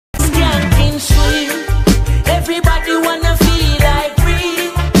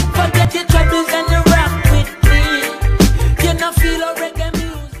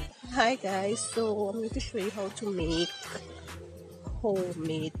guys, so I'm going to show you how to make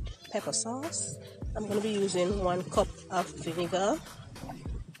homemade pepper sauce. I'm going to be using 1 cup of vinegar,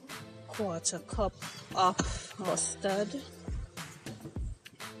 1/4 cup of mustard,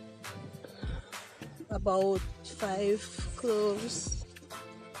 about 5 cloves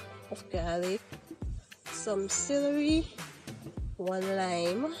of garlic, some celery, 1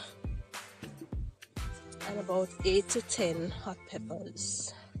 lime, and about 8 to 10 hot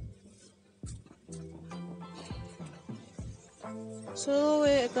peppers. So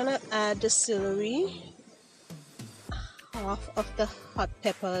we're gonna add the celery, half of the hot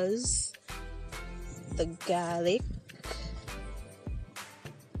peppers, the garlic,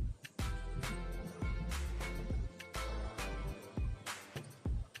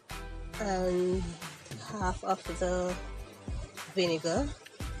 and half of the vinegar,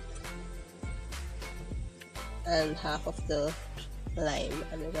 and half of the lime,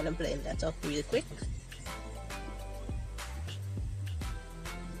 and we're gonna blend that up really quick.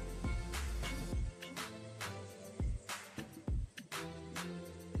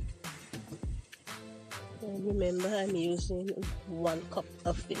 And remember, I'm using 1 cup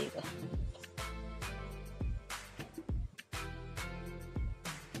of vinegar.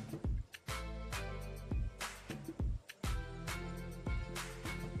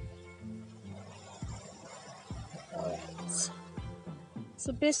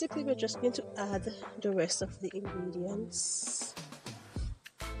 So basically we're just going to add the rest of the ingredients,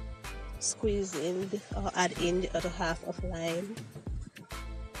 squeeze in or add in the other half of lime,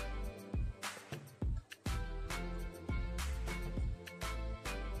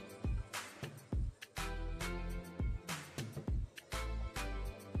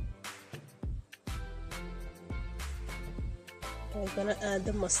 we're gonna add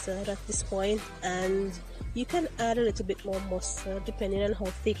the mustard at this point, and you can add a little bit more mustard depending on how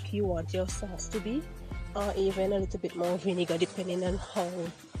thick you want your sauce to be, or even a little bit more vinegar depending on how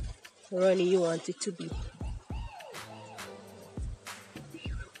runny you want it to be.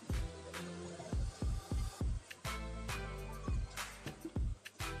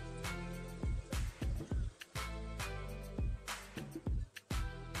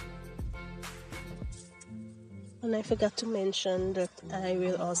 And I forgot to mention that I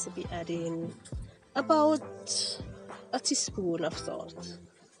will also be adding about a teaspoon of salt.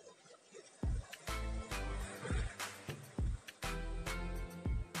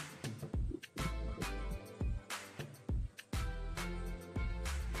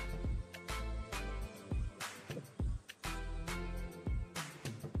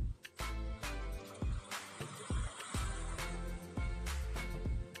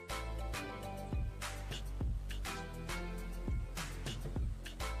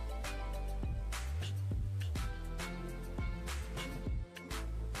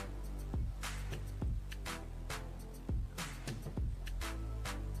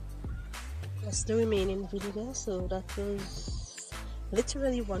 That's the remaining vinegar, so that was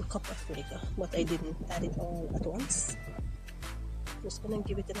literally 1 cup of vinegar, but I didn't add it all at once. Just gonna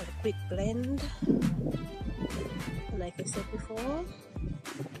give it another quick blend. And like I said before,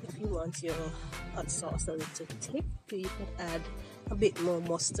 if you want your hot sauce a little thick, you can add a bit more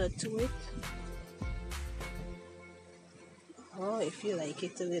mustard to it. Or if you like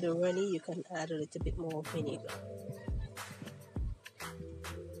it a little runny, you can add a little bit more vinegar.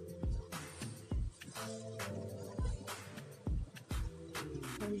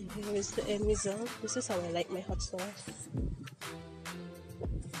 And here is the end result. This is how I like my hot sauce.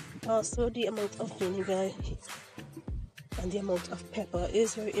 Also, the amount of vinegar and the amount of pepper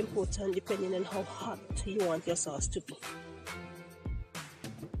is very important depending on how hot you want your sauce to be.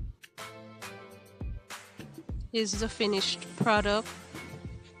 Here's the finished product.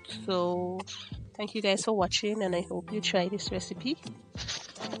 So thank you guys for watching, and I hope you try this recipe.